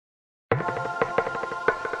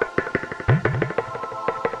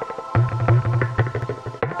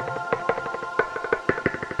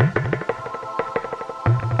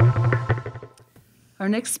Our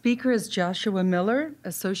next speaker is Joshua Miller,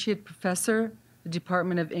 Associate Professor, the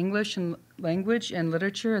Department of English and Language and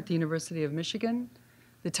Literature at the University of Michigan.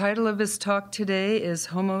 The title of his talk today is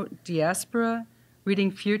Homo Diaspora,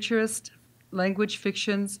 Reading Futurist Language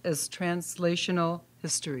Fictions as Translational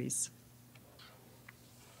Histories.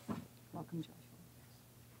 Welcome, Joshua.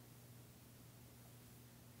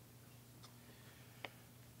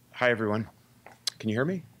 Hi, everyone. Can you hear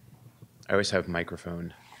me? I always have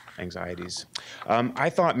microphone anxieties. I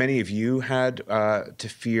thought many of you had to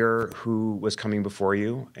fear who was coming before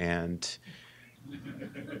you, and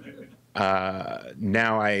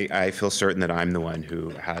now I feel certain that I'm the one who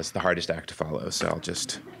has the hardest act to follow, so I'll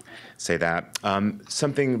just say that.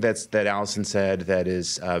 Something that Allison said that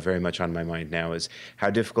is very much on my mind now is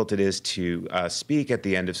how difficult it is to speak at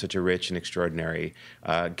the end of such a rich and extraordinary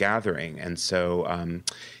gathering, and so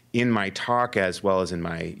in my talk, as well as in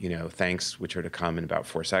my thanks, which are to come in about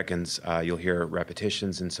 4 seconds, you'll hear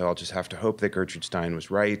repetitions, and so I'll just have to hope that Gertrude Stein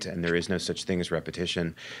was right, and there is no such thing as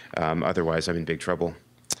repetition. Otherwise, I'm in big trouble.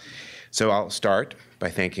 So I'll start by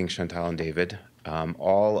thanking Chantal and David,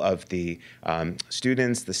 all of the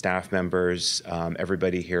students, the staff members,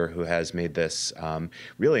 everybody here who has made this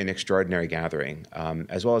really an extraordinary gathering,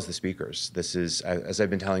 as well as the speakers. This is, as I've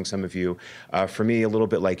been telling some of you, for me a little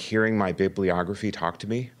bit like hearing my bibliography talk to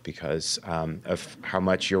me, because of how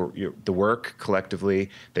much the work collectively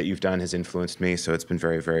that you've done has influenced me. So it's been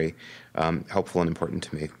very, very helpful and important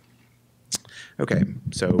to me. Okay,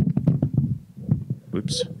 so,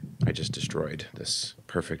 oops. I just destroyed this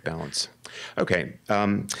perfect balance. Okay,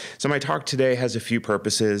 so my talk today has a few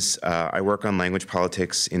purposes. I work on language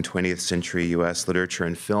politics in 20th century US literature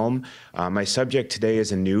and film. My subject today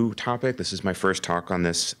is a new topic. This is my first talk on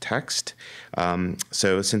this text.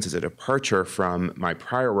 So since it's a departure from my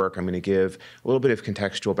prior work, I'm going to give a little bit of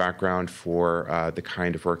contextual background for the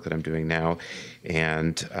kind of work that I'm doing now.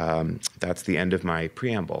 And that's the end of my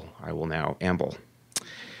preamble. I will now amble.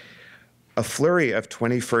 A flurry of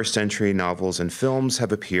 21st century novels and films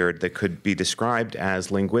have appeared that could be described as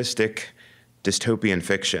linguistic dystopian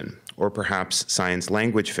fiction, or perhaps science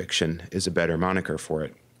language fiction is a better moniker for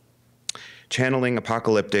it. Channeling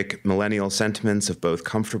apocalyptic millennial sentiments of both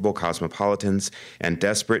comfortable cosmopolitans and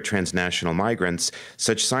desperate transnational migrants,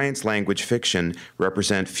 such science language fiction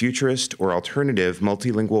represent futurist or alternative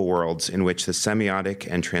multilingual worlds in which the semiotic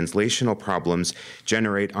and translational problems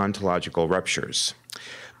generate ontological ruptures.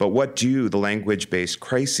 But what do the language-based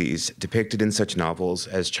crises depicted in such novels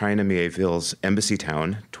as China Miéville's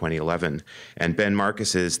Embassytown, 2011, and Ben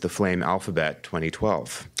Marcus's The Flame Alphabet,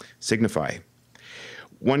 2012, signify?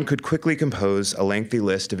 One could quickly compose a lengthy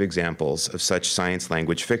list of examples of such science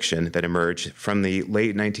language fiction that emerged from the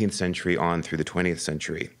late 19th century on through the 20th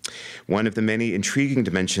century. One of the many intriguing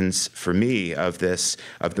dimensions for me of the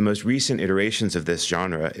most recent iterations of this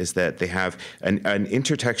genre is that they have an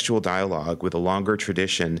intertextual dialogue with a longer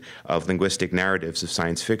tradition of linguistic narratives of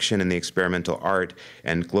science fiction and the experimental art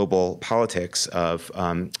and global politics of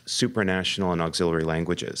supranational and auxiliary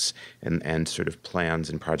languages and sort of plans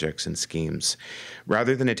and projects and schemes.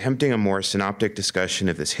 Rather than attempting a more synoptic discussion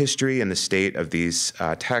of this history and the state of these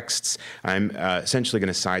texts, I'm essentially going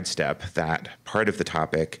to sidestep that part of the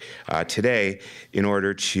topic today in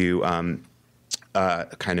order to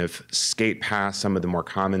kind of skate past some of the more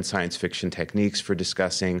common science fiction techniques for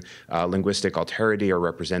discussing linguistic alterity or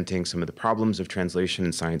representing some of the problems of translation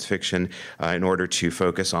in science fiction in order to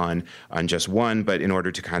focus on just one, but in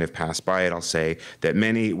order to kind of pass by it, I'll say that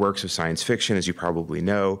many works of science fiction, as you probably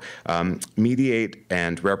know, mediate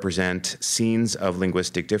and represent scenes of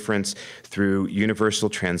linguistic difference through universal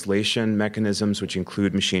translation mechanisms, which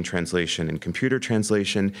include machine translation and computer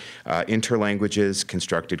translation, interlanguages,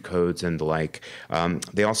 constructed codes, and the like.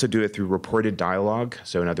 They also do it through reported dialogue,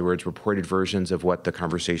 so in other words, reported versions of what the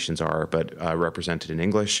conversations are, but represented in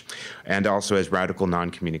English, and also as radical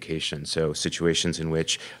non-communication, so situations in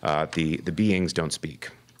which the beings don't speak.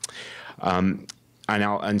 And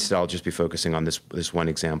instead, I'll just be focusing on this one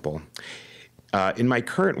example. In my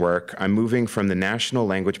current work, I'm moving from the national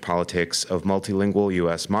language politics of multilingual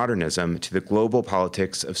U.S. modernism to the global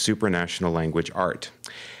politics of supranational language art.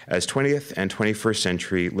 As 20th and 21st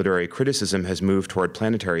century literary criticism has moved toward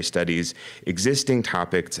planetary studies, existing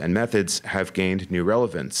topics and methods have gained new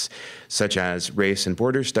relevance, such as race and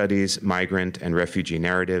border studies, migrant and refugee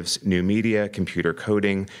narratives, new media, computer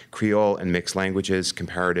coding, Creole and mixed languages,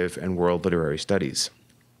 comparative and world literary studies.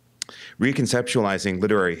 Reconceptualizing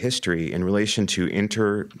literary history in relation to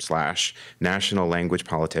inter/national language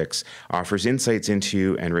politics offers insights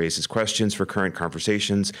into and raises questions for current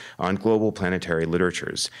conversations on global planetary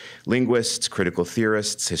literatures. Linguists, critical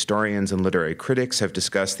theorists, historians, and literary critics have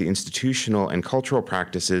discussed the institutional and cultural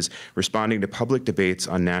practices responding to public debates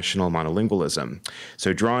on national monolingualism.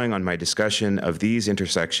 So drawing on my discussion of these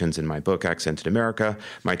intersections in my book, Accented America,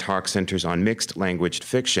 my talk centers on mixed languaged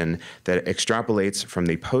fiction that extrapolates from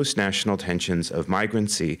the post-national tensions of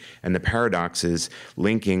migrancy and the paradoxes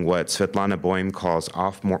linking what Svetlana Boym calls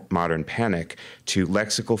off-modern panic to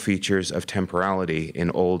lexical features of temporality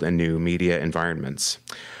in old and new media environments.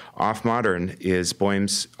 Off-modern is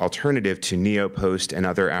Boym's alternative to neo, post, and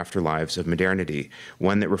other afterlives of modernity,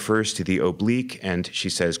 one that refers to the oblique and, she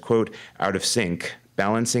says, quote, out of sync,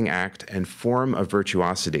 balancing act and form of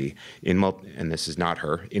virtuosity and this is not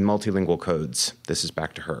her, in multilingual codes. This is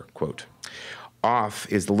back to her, quote.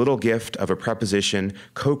 Off is the little gift of a preposition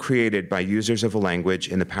co-created by users of a language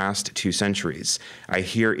in the past 2 centuries. I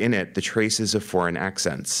hear in it the traces of foreign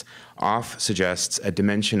accents. Off suggests a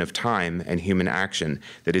dimension of time and human action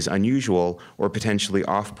that is unusual or potentially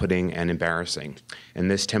off-putting and embarrassing. And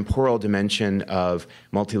this temporal dimension of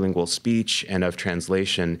multilingual speech and of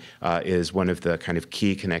translation is one of the kind of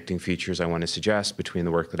key connecting features I want to suggest between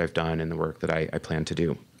the work that I've done and the work that I plan to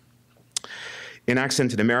do. In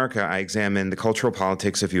Accented America, I examine the cultural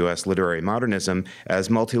politics of U.S. literary modernism as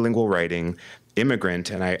multilingual writing,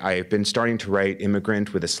 immigrant, and I've been starting to write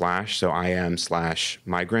immigrant with a slash, so I am /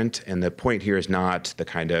 migrant, and the point here is not the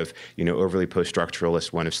kind of, overly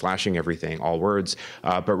post-structuralist one of slashing everything, all words,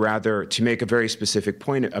 but rather to make a very specific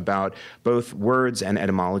point about both words and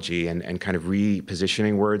etymology and kind of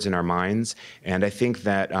repositioning words in our minds. And I think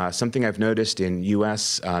that something I've noticed in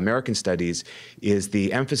U.S. American studies is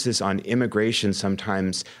the emphasis on immigration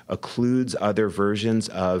sometimes occludes other versions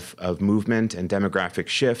of movement and demographic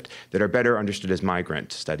shift that are better understood as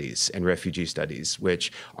migrant studies and refugee studies,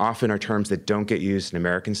 which often are terms that don't get used in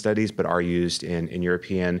American studies but are used in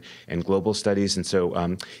European and global studies. And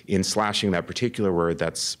so in slashing that particular word,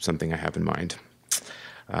 that's something I have in mind.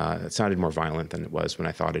 It sounded more violent than it was when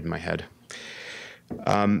I thought it in my head.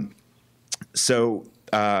 I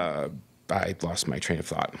lost my train of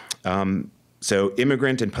thought. So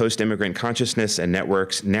immigrant and post-immigrant consciousness and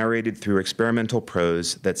networks narrated through experimental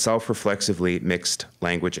prose that self-reflexively mixed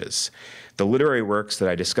languages. The literary works that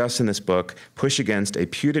I discuss in this book push against a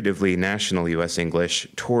putatively national U.S. English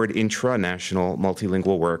toward intra-national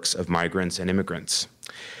multilingual works of migrants and immigrants.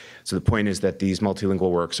 So the point is that these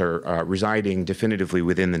multilingual works are residing definitively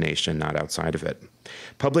within the nation, not outside of it.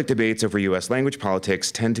 Public debates over U.S. language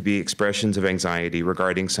politics tend to be expressions of anxiety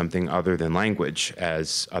regarding something other than language,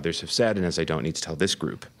 as others have said, and as I don't need to tell this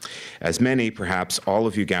group. As many, perhaps all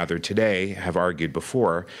of you gathered today, have argued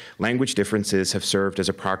before, language differences have served as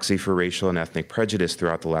a proxy for racial and ethnic prejudice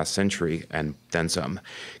throughout the last century, and then some.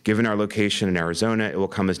 Given our location in Arizona, it will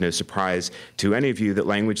come as no surprise to any of you that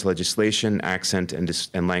language legislation, accent, and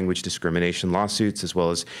language discrimination lawsuits, as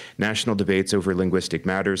well as national debates over linguistic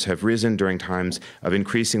matters, have risen during times of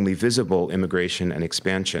increasingly visible immigration and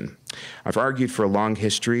expansion. I've argued for a long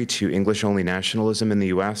history to English-only nationalism in the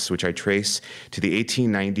U.S., which I trace to the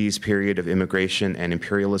 1890s period of immigration and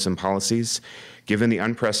imperialism policies. Given the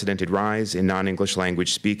unprecedented rise in non-English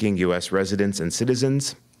language speaking U.S. residents and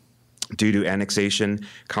citizens, due to annexation,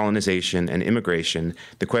 colonization, and immigration,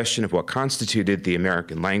 the question of what constituted the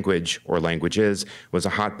American language, or languages, was a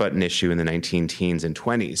hot-button issue in the 19-teens and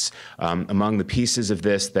 20s. Among the pieces of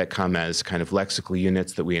this that come as kind of lexical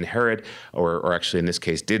units that we inherit, or actually in this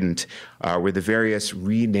case didn't, were the various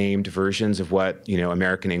renamed versions of what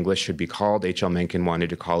American English should be called. H.L. Mencken wanted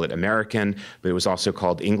to call it American, but it was also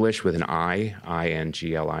called English with an I,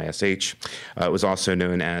 I-N-G-L-I-S-H. It was also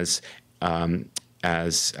known as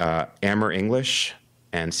Amer English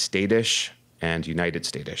and Statish and United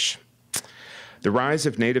Statish. The rise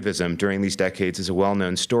of nativism during these decades is a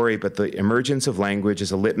well-known story, but the emergence of language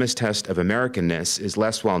as a litmus test of Americanness is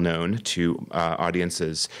less well-known to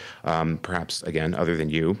audiences, perhaps, again, other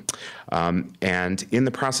than you. And in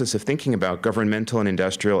the process of thinking about governmental and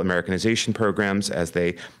industrial Americanization programs as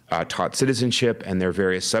they taught citizenship and their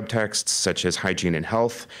various subtexts, such as hygiene and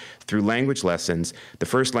health, through language lessons, the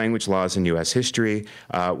first language laws in U.S. history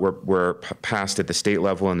were passed at the state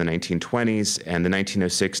level in the 1920s, and the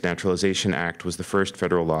 1906 Naturalization Act was the first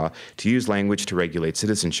federal law to use language to regulate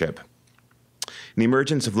citizenship. And the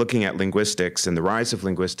emergence of looking at linguistics and the rise of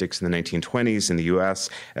linguistics in the 1920s in the US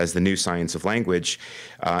as the new science of language,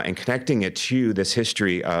 and connecting it to this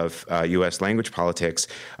history of US language politics,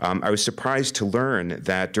 I was surprised to learn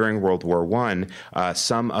that during World War I,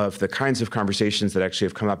 some of the kinds of conversations that actually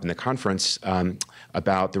have come up in the conference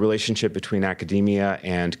about the relationship between academia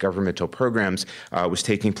and governmental programs was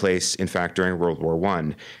taking place, in fact, during World War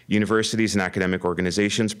I. Universities and academic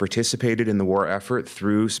organizations participated in the war effort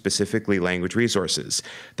through specifically language resources.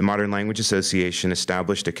 The Modern Language Association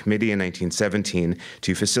established a committee in 1917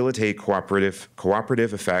 to facilitate cooperative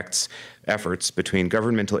efforts between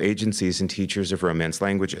governmental agencies and teachers of Romance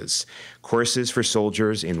languages. Courses for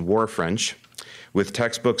soldiers in War French, with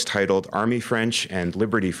textbooks titled Army French and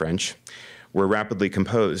Liberty French, were rapidly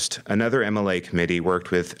composed. Another MLA committee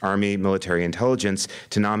worked with Army military intelligence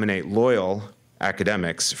to nominate loyal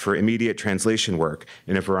academics for immediate translation work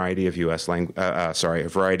in a variety of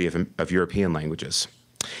European languages.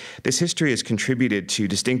 This history has contributed to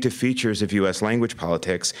distinctive features of U.S. language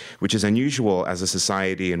politics, which is unusual as a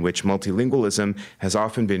society in which multilingualism has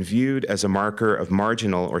often been viewed as a marker of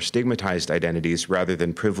marginal or stigmatized identities rather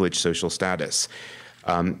than privileged social status.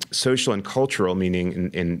 Social and cultural, meaning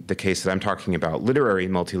in the case that I'm talking about, literary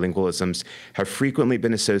multilingualisms, have frequently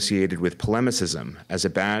been associated with polemicism as a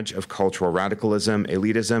badge of cultural radicalism,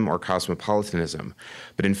 elitism, or cosmopolitanism.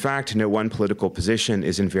 But in fact, no one political position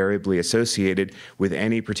is invariably associated with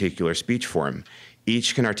any particular speech form.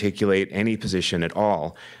 Each can articulate any position at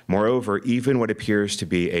all. Moreover, even what appears to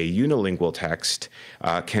be a unilingual text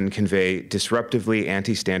can convey disruptively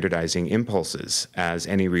anti-standardizing impulses, as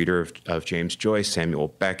any reader of James Joyce, Samuel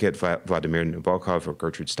Beckett, Vladimir Nabokov, or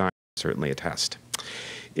Gertrude Stein certainly attest.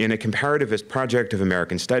 In a comparativist project of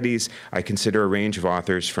American studies, I consider a range of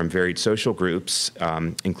authors from varied social groups,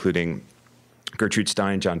 including Gertrude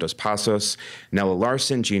Stein, John Dos Passos, Nella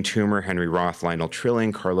Larson, Jean Toomer, Henry Roth, Lionel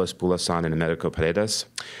Trilling, Carlos Bulasan, and Américo Paredes,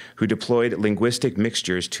 who deployed linguistic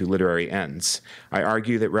mixtures to literary ends. I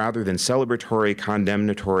argue that rather than celebratory,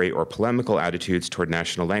 condemnatory, or polemical attitudes toward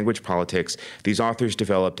national language politics, these authors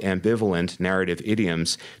developed ambivalent narrative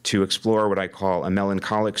idioms to explore what I call a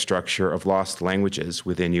melancholic structure of lost languages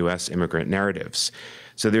within U.S. immigrant narratives.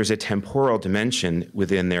 So there's a temporal dimension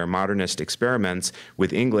within their modernist experiments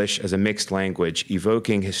with English as a mixed language,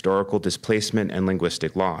 evoking historical displacement and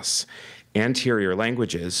linguistic loss. Anterior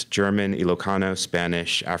languages, German, Ilocano,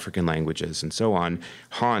 Spanish, African languages, and so on,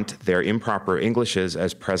 haunt their improper Englishes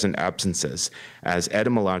as present absences, as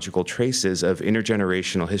etymological traces of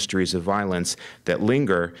intergenerational histories of violence that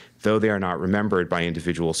linger, though they are not remembered by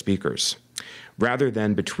individual speakers. Rather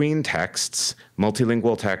than between texts or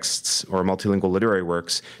multilingual literary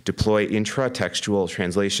works deploy intratextual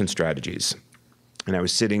translation strategies. And I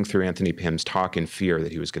was sitting through Anthony Pym's talk in fear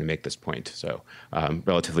that he was going to make this point, so I'm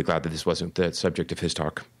relatively glad that this wasn't the subject of his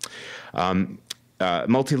talk.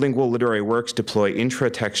 Multilingual literary works deploy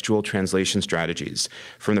intratextual translation strategies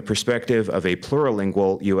from the perspective of a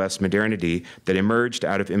plurilingual U.S. modernity that emerged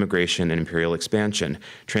out of immigration and imperial expansion.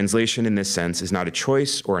 Translation in this sense is not a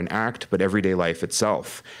choice or an act, but everyday life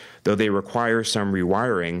itself. Though they require some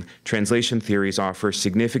rewiring, translation theories offer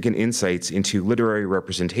significant insights into literary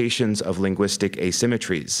representations of linguistic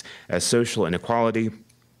asymmetries, as social inequality,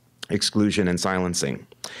 exclusion, and silencing.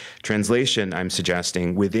 Translation, I'm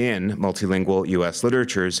suggesting, within multilingual U.S.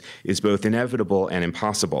 literatures is both inevitable and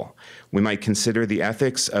impossible. We might consider the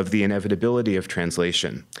ethics of the inevitability of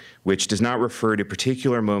translation, which does not refer to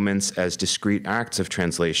particular moments as discrete acts of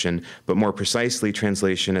translation, but more precisely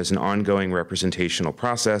translation as an ongoing representational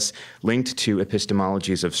process linked to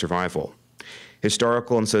epistemologies of survival.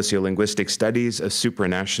 Historical and sociolinguistic studies of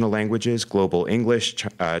supranational languages, Global English,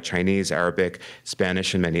 Chinese, Arabic,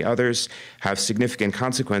 Spanish, and many others, have significant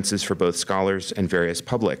consequences for both scholars and various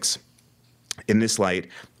publics. In this light,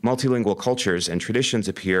 multilingual cultures and traditions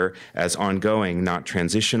appear as ongoing, not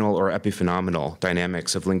transitional or epiphenomenal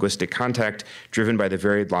dynamics of linguistic contact driven by the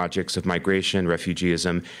varied logics of migration,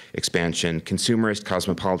 refugeeism, expansion, consumerist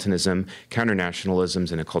cosmopolitanism,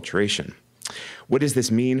 counternationalisms, and acculturation. What does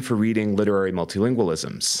this mean for reading literary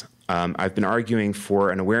multilingualisms? I've been arguing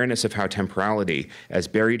for an awareness of how temporality, as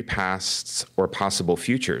buried pasts or possible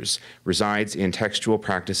futures, resides in textual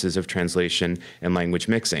practices of translation and language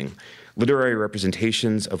mixing. Literary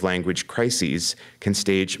representations of language crises can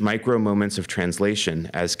stage micro-moments of translation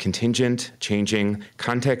as contingent, changing,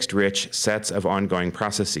 context-rich sets of ongoing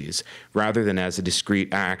processes, rather than as a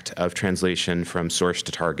discrete act of translation from source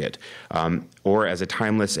to target, or as a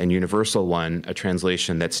timeless and universal one, a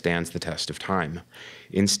translation that stands the test of time.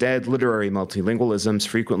 Instead, literary multilingualisms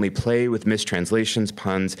frequently play with mistranslations,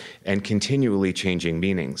 puns, and continually changing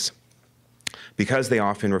meanings. Because they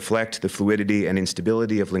often reflect the fluidity and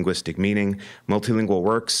instability of linguistic meaning, multilingual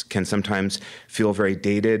works can sometimes feel very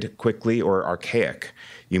dated, quickly, or archaic.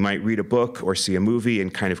 You might read a book or see a movie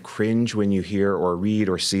and kind of cringe when you hear or read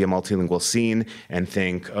or see a multilingual scene and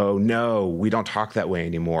think, oh no, we don't talk that way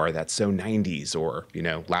anymore. That's so 90s, or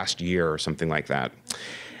last year or something like that.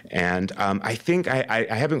 And I think, I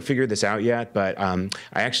haven't figured this out yet, but I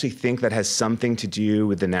actually think that has something to do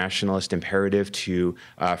with the nationalist imperative to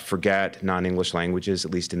forget non-English languages,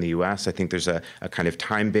 at least in the US. I think there's a kind of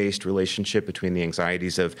time-based relationship between the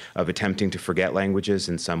anxieties of attempting to forget languages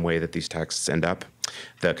in some way that these texts end up,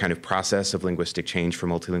 the kind of process of linguistic change for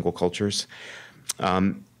multilingual cultures.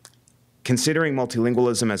 Considering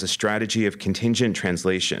multilingualism as a strategy of contingent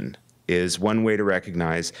translation is one way to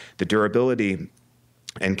recognize the durability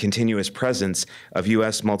and continuous presence of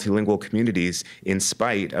US multilingual communities in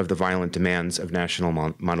spite of the violent demands of national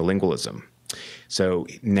monolingualism. So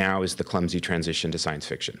now is the clumsy transition to science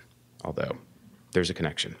fiction, although there's a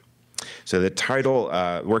connection. So the title,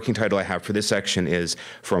 working title I have for this section is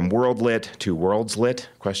From World Lit to Worlds Lit, ?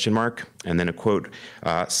 And then a quote,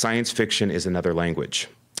 science fiction is another language.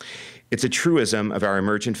 It's a truism of our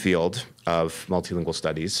emergent field of multilingual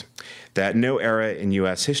studies that no era in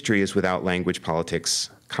US history is without language politics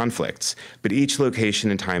conflicts, but each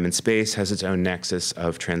location in time and space has its own nexus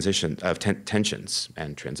of tensions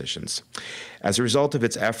and transitions. As a result of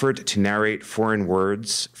its effort to narrate foreign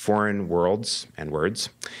words, foreign worlds and words,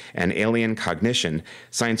 and alien cognition,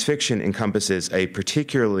 science fiction encompasses a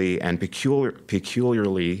particularly and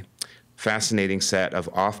peculiarly fascinating set of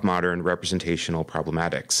off-modern representational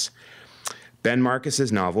problematics. Ben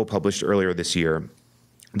Marcus's novel, published earlier this year,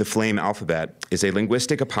 The Flame Alphabet, is a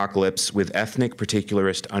linguistic apocalypse with ethnic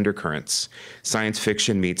particularist undercurrents. Science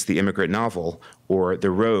fiction meets the immigrant novel, or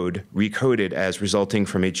The Road, recoded as resulting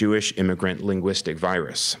from a Jewish immigrant linguistic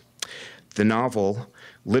virus. The novel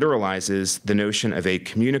literalizes the notion of a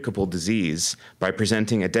communicable disease by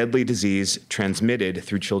presenting a deadly disease transmitted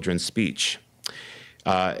through children's speech.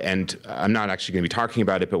 And I'm not actually going to be talking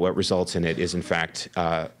about it, but what results in it is, in fact,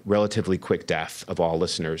 relatively quick death of all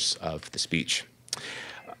listeners of the speech.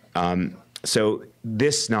 So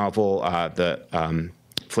this novel, The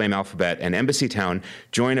Flame Alphabet and Embassytown,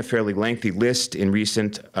 join a fairly lengthy list of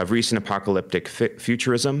recent apocalyptic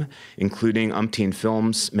futurism, including umpteen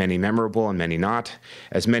films, many memorable and many not.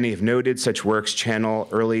 As many have noted, such works channel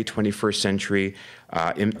early 21st century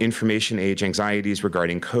information age anxieties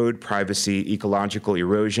regarding code, privacy, ecological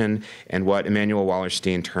erosion, and what Emanuel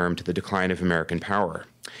Wallerstein termed the decline of American power.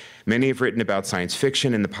 Many have written about science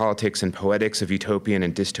fiction and the politics and poetics of utopian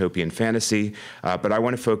and dystopian fantasy, but I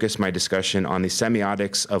want to focus my discussion on the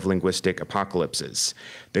semiotics of linguistic apocalypses.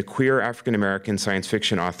 The queer African-American science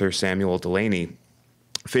fiction author Samuel Delany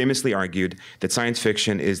famously argued that science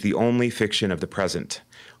fiction is the only fiction of the present.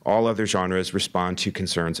 All other genres respond to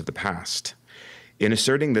concerns of the past. In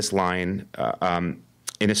asserting this line,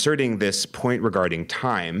 in asserting this point regarding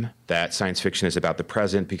time, that science fiction is about the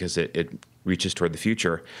present because it reaches toward the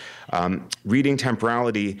future, reading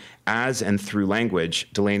temporality as and through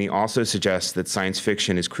language, Delany also suggests that science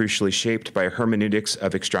fiction is crucially shaped by a hermeneutics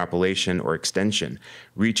of extrapolation or extension,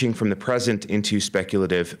 reaching from the present into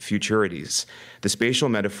speculative futurities. The spatial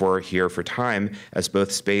metaphor here for time as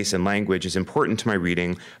both space and language is important to my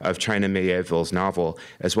reading of China Miéville's novel,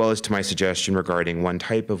 as well as to my suggestion regarding one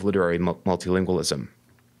type of literary multilingualism.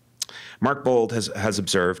 Mark Bold has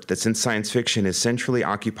observed that since science fiction is centrally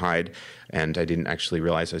occupied, and I didn't actually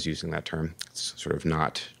realize I was using that term, it's sort of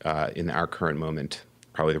not in our current moment,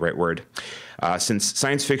 probably the right word. Since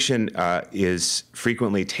science fiction is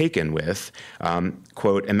frequently taken with,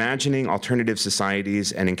 quote, imagining alternative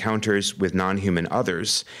societies and encounters with non-human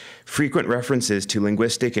others, frequent references to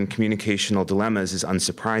linguistic and communicational dilemmas is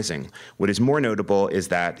unsurprising. What is more notable is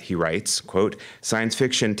that, he writes, quote, science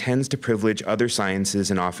fiction tends to privilege other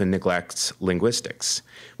sciences and often neglects linguistics,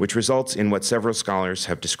 which results in what several scholars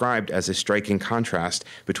have described as a striking contrast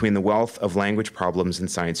between the wealth of language problems in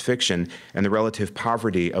science fiction and the relative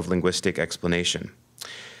poverty of linguistic explanation.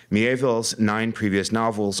 Miéville's 9 previous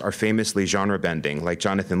novels are famously genre-bending. Like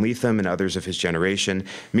Jonathan Lethem and others of his generation,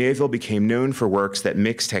 Miéville became known for works that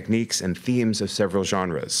mix techniques and themes of several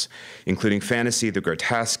genres, including fantasy, the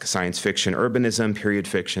grotesque, science fiction, urbanism, period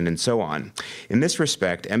fiction, and so on. In this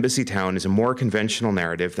respect, Embassytown is a more conventional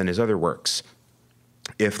narrative than his other works.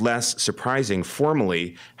 If less surprising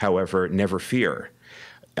formally, however, never fear.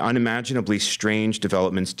 Unimaginably strange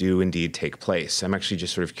developments do indeed take place. I'm actually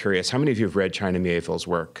just sort of curious, how many of you have read China Miéville's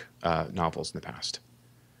work, novels in the past?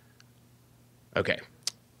 Okay,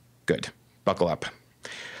 good, buckle up.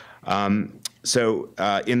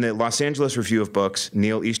 In the Los Angeles Review of Books,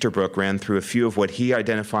 Neil Easterbrook ran through a few of what he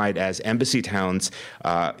identified as Embassytown's,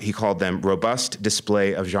 he called them robust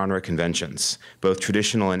display of genre conventions, both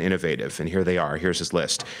traditional and innovative. And here they are. Here's his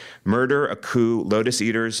list. Murder, a coup, lotus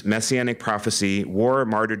eaters, messianic prophecy, war,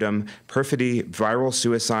 martyrdom, perfidy, viral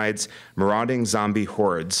suicides, marauding zombie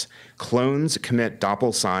hordes. Clones commit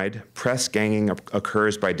doppelcide, press ganging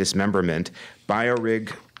occurs by dismemberment,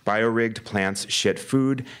 biorigged plants shit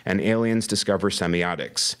food, and aliens discover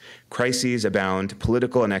semiotics. Crises abound,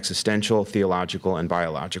 political and existential, theological and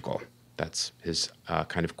biological. That's his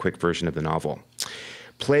kind of quick version of the novel.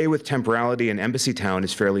 Play with temporality in Embassytown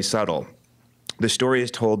is fairly subtle. The story is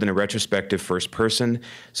told in a retrospective first person,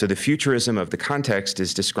 so the futurism of the context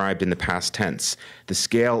is described in the past tense. The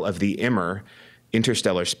scale of the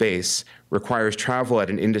interstellar space, requires travel at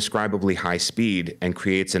an indescribably high speed and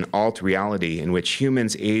creates an alt reality in which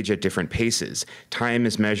humans age at different paces. Time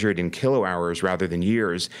is measured in kilohours rather than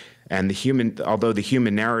years, and although the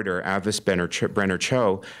human narrator, Avis Brenner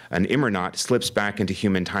Cho, an Immernaut, slips back into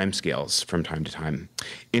human timescales from time to time.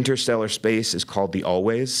 Interstellar space is called the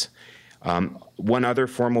always. One other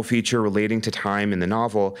formal feature relating to time in the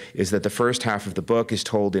novel is that the first half of the book is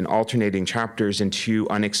told in alternating chapters in two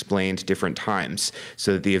unexplained different times,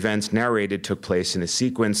 so that the events narrated took place in a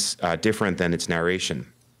sequence different than its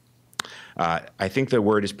narration. I think the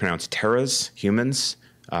word is pronounced terras, humans.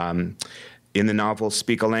 In the novel,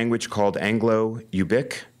 speak a language called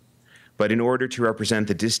Anglo-Ubic. But in order to represent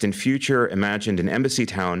the distant future imagined in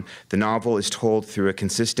Embassytown, the novel is told through a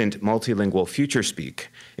consistent multilingual future speak,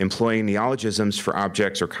 employing neologisms for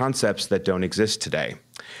objects or concepts that don't exist today.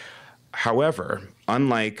 However,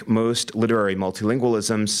 unlike most literary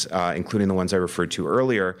multilingualisms, including the ones I referred to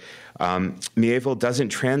earlier, Miéville doesn't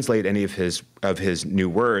translate any of his new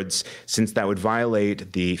words, since that would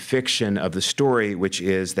violate the fiction of the story, which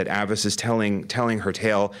is that Avis is telling her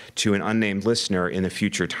tale to an unnamed listener in a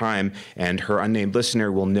future time, and her unnamed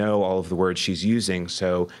listener will know all of the words she's using,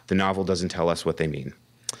 so the novel doesn't tell us what they mean.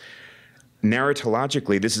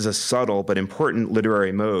 Narratologically, this is a subtle but important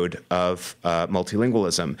literary mode of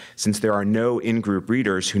multilingualism, since there are no in-group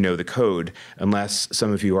readers who know the code, unless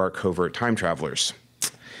some of you are covert time travelers.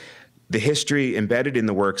 The history embedded in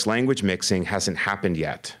the work's language mixing hasn't happened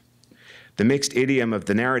yet. The mixed idiom of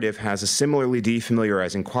the narrative has a similarly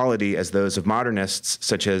defamiliarizing quality as those of modernists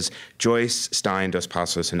such as Joyce, Stein, Dos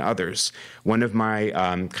Passos, and others. One of my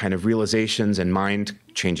kind of realizations and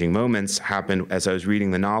mind-changing moments happened as I was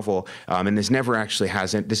reading the novel, and this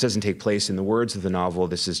doesn't take place in the words of the novel.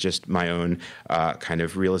 This is just my own kind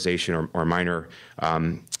of realization or minor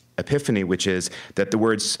epiphany, which is that the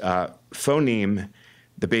words phoneme,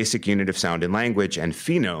 the basic unit of sound in language, and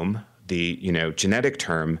phenome, the genetic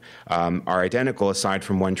term, are identical aside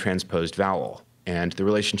from one transposed vowel. And the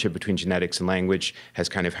relationship between genetics and language has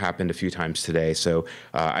kind of happened a few times today. So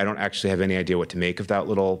I don't actually have any idea what to make of that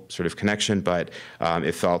little sort of connection, but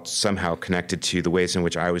it felt somehow connected to the ways in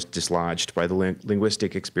which I was dislodged by the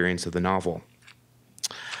linguistic experience of the novel.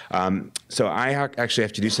 So I actually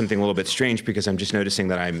have to do something a little bit strange because I'm just noticing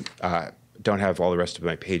that I don't have all the rest of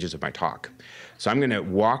my pages of my talk. So I'm going to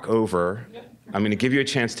walk over. I'm going to give you a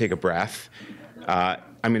chance to take a breath. I'm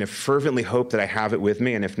going to fervently hope that I have it with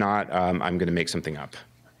me, and if not, I'm going to make something up.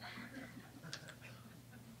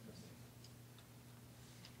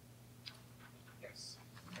 Yes.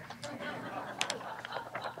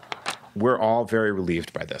 We're all very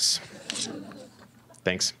relieved by this.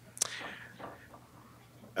 Thanks.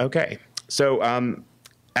 Okay, so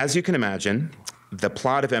as you can imagine, the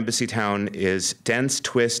plot of Embassytown is dense,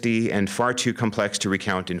 twisty, and far too complex to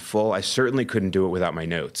recount in full. I certainly couldn't do it without my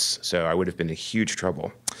notes, so I would have been in huge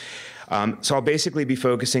trouble. So I'll basically be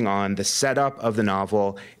focusing on the setup of the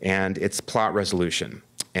novel and its plot resolution.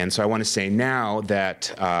 And so I want to say now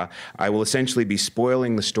that I will essentially be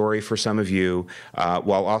spoiling the story for some of you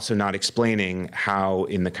while also not explaining how,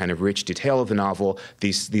 in the kind of rich detail of the novel,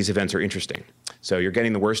 these events are interesting. So you're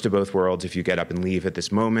getting the worst of both worlds if you get up and leave at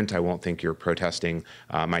this moment. I won't think you're protesting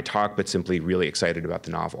my talk, but simply really excited about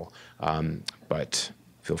the novel. But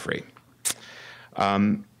feel free.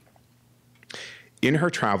 In her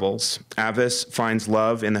travels, Avis finds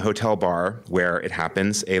love in the hotel bar where, it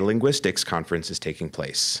happens, a linguistics conference is taking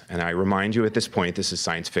place. And I remind you at this point, this is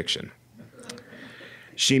science fiction.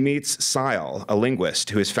 She meets Sile, a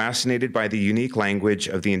linguist who is fascinated by the unique language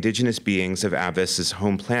of the indigenous beings of Avis's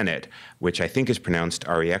home planet, which I think is pronounced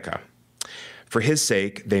Arieka. For his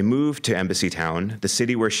sake, they moved to Embassytown, the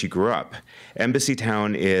city where she grew up.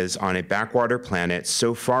 Embassytown is on a backwater planet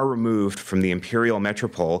so far removed from the imperial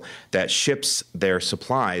metropole that ships their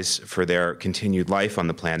supplies for their continued life on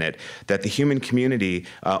the planet that the human community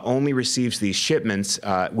only receives these shipments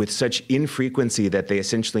with such infrequency that they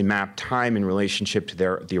essentially map time in relationship to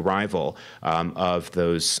the arrival of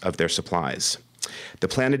their supplies. The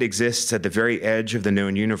planet exists at the very edge of the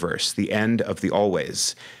known universe, the end of the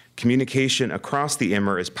always. Communication across the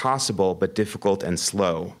Immer is possible but difficult and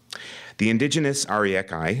slow. The indigenous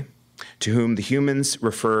Arieki, to whom the humans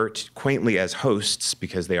refer quaintly as hosts,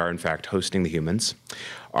 because they are in fact hosting the humans,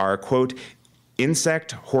 are, quote,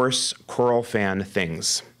 insect, horse, coral fan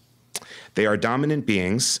things. They are dominant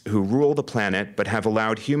beings who rule the planet but have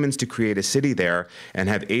allowed humans to create a city there and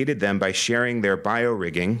have aided them by sharing their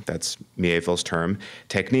biorigging, that's Miéville's term,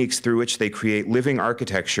 techniques through which they create living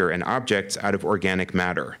architecture and objects out of organic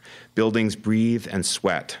matter. Buildings breathe and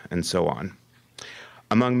sweat, and so on.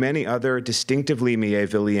 Among many other distinctively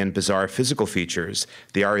Miévillian bizarre physical features,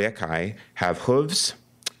 the Arieki have hooves,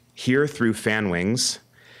 hear through fan wings,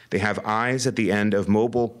 they have eyes at the end of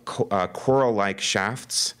mobile coral-like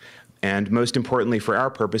shafts, and most importantly for our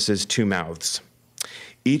purposes, 2 mouths.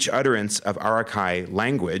 Each utterance of Arieki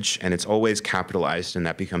language, and it's always capitalized and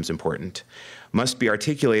that becomes important, must be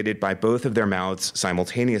articulated by both of their mouths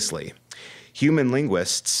simultaneously. Human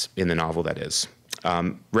linguists, in the novel that is,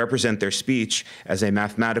 represent their speech as a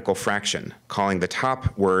mathematical fraction, calling the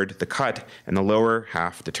top word the cut and the lower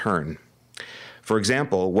half the turn. For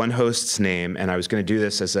example, one host's name, and I was going to do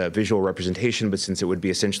this as a visual representation, but since it would be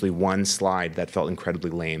essentially one slide, that felt incredibly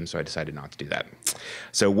lame, so I decided not to do that.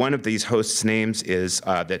 So one of these hosts' names is,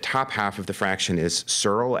 the top half of the fraction is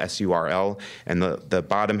Surl, S-U-R-L, and the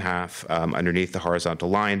bottom half, underneath the horizontal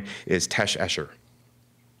line, is Tesh Escher.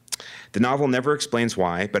 The novel never explains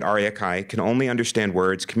why, but Arieki can only understand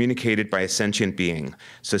words communicated by a sentient being,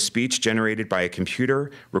 so speech generated by a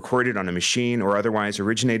computer, recorded on a machine, or otherwise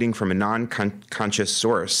originating from a non-conscious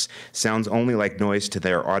source sounds only like noise to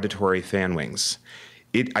their auditory fan wings.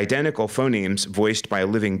 Identical phonemes voiced by a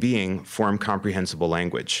living being form comprehensible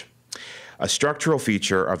language. A structural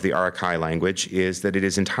feature of the Arieki language is that it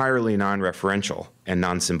is entirely non-referential and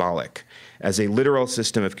non-symbolic. As a literal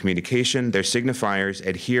system of communication, their signifiers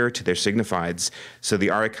adhere to their signifieds, so the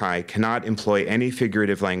Arieki cannot employ any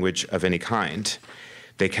figurative language of any kind.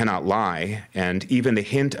 They cannot lie, and even the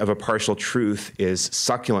hint of a partial truth is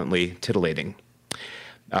succulently titillating.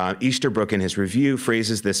 Easterbrook, in his review,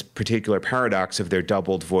 phrases this particular paradox of their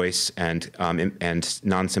doubled voice and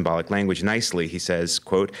non-symbolic language nicely. He says,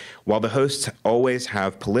 quote, while the hosts always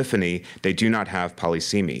have polyphony, they do not have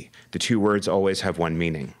polysemy. The 2 words always have one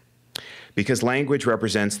meaning. Because language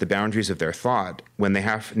represents the boundaries of their thought, when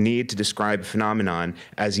they need to describe a phenomenon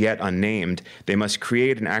as yet unnamed, they must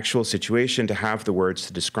create an actual situation to have the words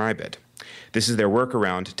to describe it. This is their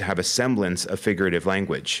workaround to have a semblance of figurative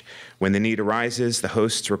language. When the need arises, the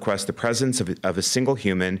hosts request the presence of a single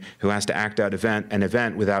human who has to act out an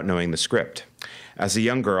event without knowing the script. As a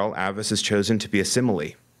young girl, Avis is chosen to be a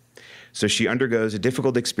simile. So she undergoes a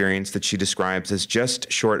difficult experience that she describes as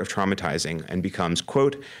just short of traumatizing and becomes,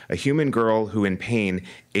 quote, a human girl who in pain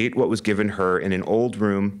ate what was given her in an old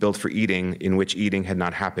room built for eating in which eating had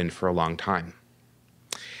not happened for a long time.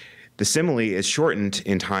 The simile is shortened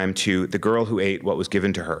in time to the girl who ate what was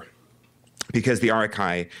given to her. Because the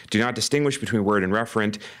Arieki do not distinguish between word and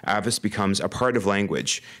referent, Avis becomes a part of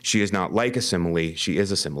language. She is not like a simile, she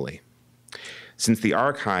is a simile. Since the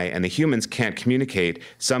Arieki and the humans can't communicate,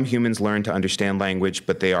 some humans learn to understand language,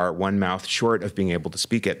 but they are one mouth short of being able to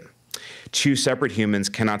speak it. 2 separate humans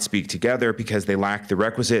cannot speak together because they lack the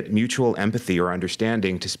requisite mutual empathy or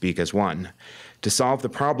understanding to speak as one. To solve the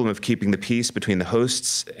problem of keeping the peace between the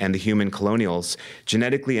hosts and the human colonials,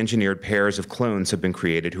 genetically engineered pairs of clones have been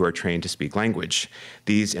created who are trained to speak language.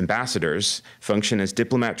 These ambassadors function as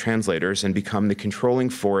diplomat translators and become the controlling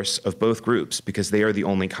force of both groups because they are the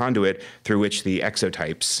only conduit through which the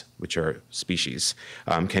exotypes, which are species,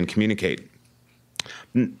 can communicate.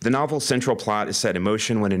 The novel's central plot is set in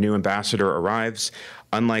motion when a new ambassador arrives.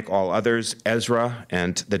 Unlike all others, Ezra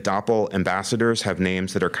and the Doppel ambassadors have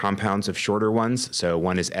names that are compounds of shorter ones. So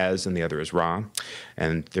one is Ez and the other is Ra.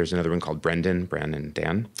 And there's another one called Brendan, Bran and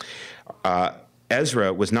Dan.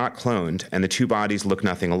 Ezra was not cloned, and the 2 bodies look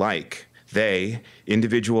nothing alike. They,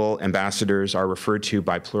 individual ambassadors, are referred to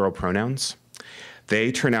by plural pronouns. They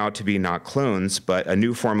turn out to be not clones, but a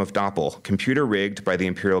new form of Doppel, computer-rigged by the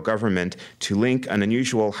imperial government to link an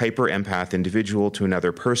unusual hyper-empath individual to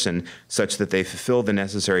another person such that they fulfill the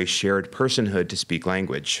necessary shared personhood to speak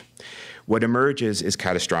language. what emerges is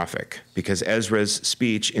catastrophic, because Ezra's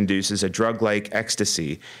speech induces a drug-like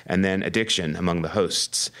ecstasy and then addiction among the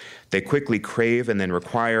hosts. They quickly crave and then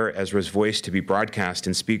require Ezra's voice to be broadcast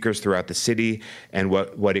in speakers throughout the city, and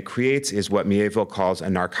what it creates is what Miéville calls a I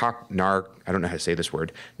don't know how to say this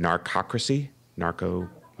word, narcocracy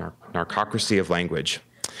of language.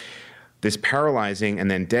 This paralyzing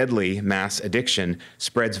and then deadly mass addiction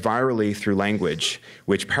spreads virally through language,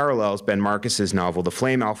 which parallels Ben Marcus's novel The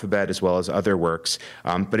Flame Alphabet as well as other works,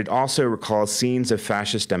 but it also recalls scenes of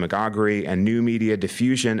fascist demagoguery and new media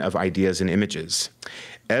diffusion of ideas and images.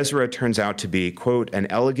 Ezra turns out to be, quote, an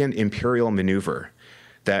elegant imperial maneuver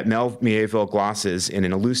that Miéville glosses in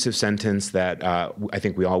an elusive sentence that I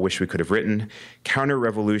think we all wish we could have written: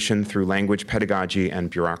 counter-revolution through language pedagogy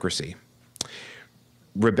and bureaucracy.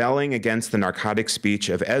 Rebelling against the narcotic speech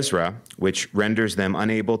of Ezra, which renders them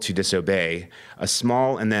unable to disobey, a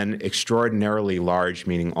small and then extraordinarily large,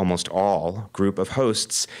 meaning almost all, group of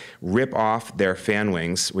hosts rip off their fan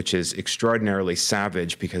wings, which is extraordinarily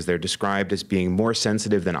savage because they're described as being more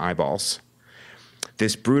sensitive than eyeballs.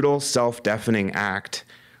 This brutal, self-deafening act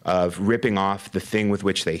of ripping off the thing with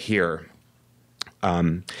which they hear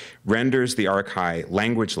renders the Arachai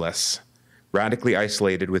languageless, radically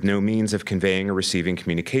isolated with no means of conveying or receiving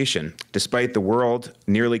communication. Despite the world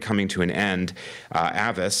nearly coming to an end,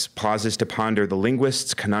 Avis pauses to ponder the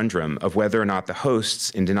linguist's conundrum of whether or not the hosts,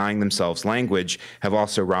 in denying themselves language, have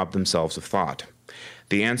also robbed themselves of thought.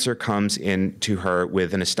 The answer comes in to her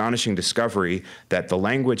with an astonishing discovery that the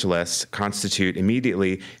languageless constitute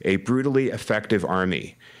immediately a brutally effective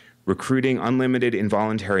army, recruiting unlimited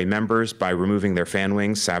involuntary members by removing their fan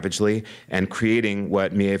wings savagely and creating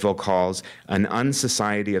what Miéville calls an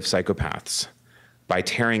unsociety of psychopaths by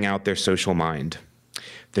tearing out their social mind.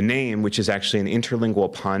 The name, which is actually an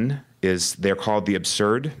interlingual pun, they're called the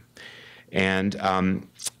absurd, and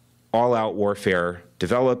all-out warfare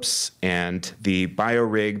develops, and the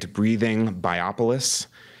bio-rigged breathing Biopolis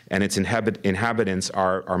and its inhabitants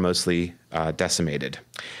are mostly decimated.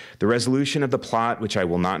 The resolution of the plot, which I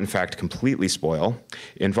will not in fact completely spoil,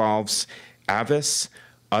 involves Avis,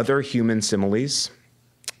 other human similes,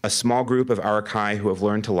 a small group of Arachai who have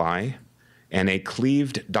learned to lie, and a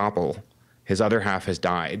cleaved Doppel, his other half has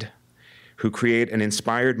died, who create an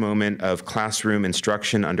inspired moment of classroom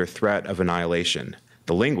instruction under threat of annihilation.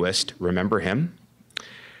 The linguist, remember him?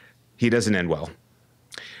 He doesn't end well.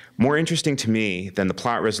 More interesting to me than the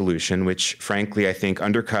plot resolution, which frankly I think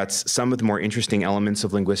undercuts some of the more interesting elements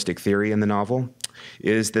of linguistic theory in the novel,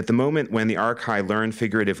 is that the moment when the Arachai learn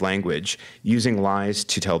figurative language, using lies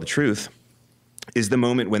to tell the truth, is the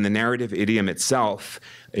moment when the narrative idiom itself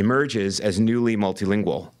emerges as newly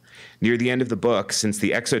multilingual. Near the end of the book, since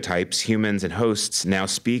the exotypes, humans and hosts, now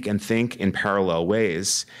speak and think in parallel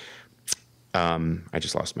ways, I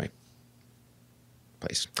just lost my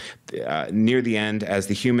place. Near the end, as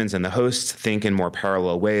the humans and the hosts think in more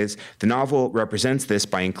parallel ways, the novel represents this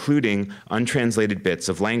by including untranslated bits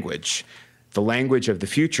of language. The language of the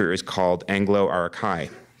future is called Anglo-Arachai.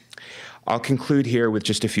 I'll conclude here with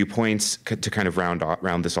just a few points to kind of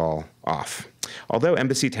round this all off. Although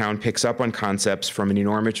Embassytown picks up on concepts from an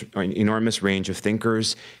enormous range of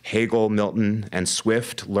thinkers, Hegel, Milton, and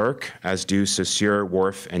Swift lurk, as do Saussure,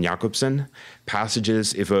 Worf, and Jacobson.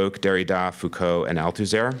 Passages evoke Derrida, Foucault, and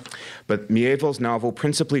Althusser. But Miéville's novel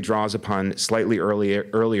principally draws upon slightly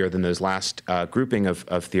earlier than those last grouping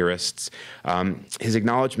of theorists. His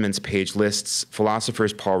acknowledgments page lists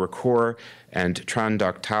philosophers Paul Ricoeur and Tran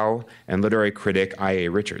Duc Thao and literary critic I.A.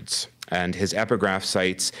 Richards. And his epigraph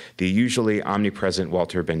cites the usually omnipresent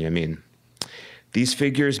Walter Benjamin. These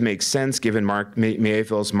figures make sense given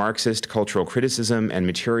Miéville's Marxist cultural criticism and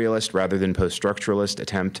materialist rather than post-structuralist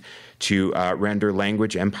attempt to render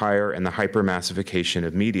language empire and the hypermassification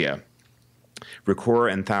of media.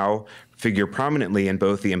 Ricoeur and Thao figure prominently in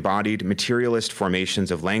both the embodied materialist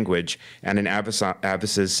formations of language and in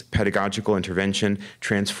Avis's pedagogical intervention,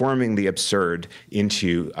 transforming the absurd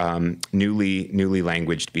into newly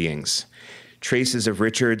languaged beings. Traces of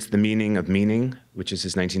Richards' The Meaning of Meaning, which is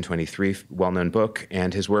his 1923 well-known book,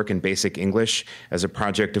 and his work in Basic English as a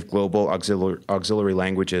project of global auxiliary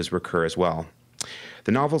languages recur as well.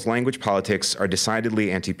 The novel's language politics are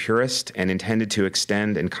decidedly anti-purist and intended to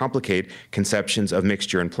extend and complicate conceptions of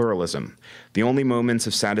mixture and pluralism. The only moments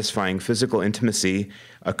of satisfying physical intimacy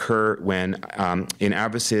occur when, in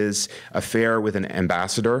Avis's affair with an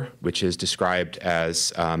ambassador, which is described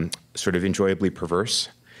as sort of enjoyably perverse.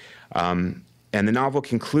 And the novel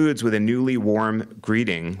concludes with a newly warm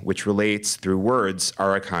greeting, which relates through words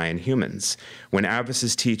Arachai and humans, when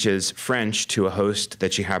Avis teaches French to a host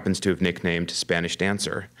that she happens to have nicknamed Spanish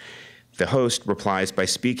Dancer. The host replies by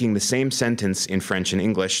speaking the same sentence in French and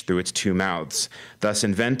English through its two mouths, thus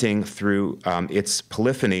inventing through its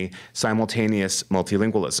polyphony simultaneous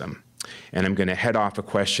multilingualism. And I'm going to head off a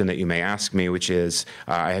question that you may ask me, which is,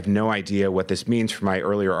 I have no idea what this means for my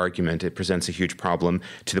earlier argument. It presents a huge problem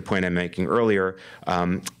to the point I'm making earlier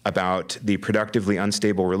about the productively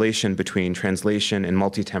unstable relation between translation and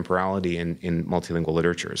multitemporality in multilingual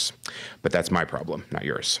literatures. But that's my problem, not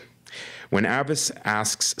yours. When Abbas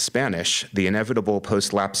asks Spanish the inevitable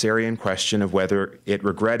post-lapsarian question of whether it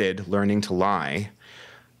regretted learning to lie,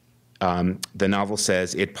 the novel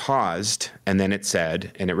says it paused and then it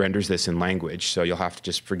said, and it renders this in language, so you'll have to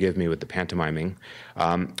just forgive me with the pantomiming,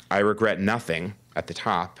 I regret nothing at the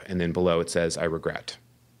top, and then below it says, I regret.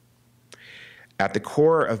 At the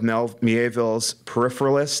core of Miéville's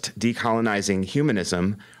peripheralist decolonizing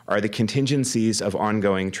humanism are the contingencies of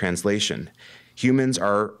ongoing translation. Humans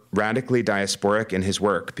are radically diasporic in his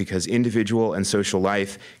work because individual and social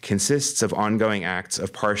life consists of ongoing acts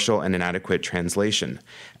of partial and inadequate translation.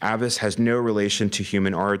 Abbas has no relation to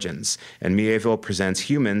human origins, and Miéville presents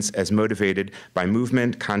humans as motivated by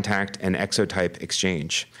movement, contact, and exotype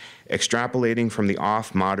exchange. Extrapolating from the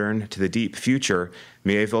off-modern to the deep future,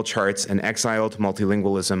 Miéville charts an exiled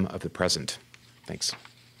multilingualism of the present. Thanks.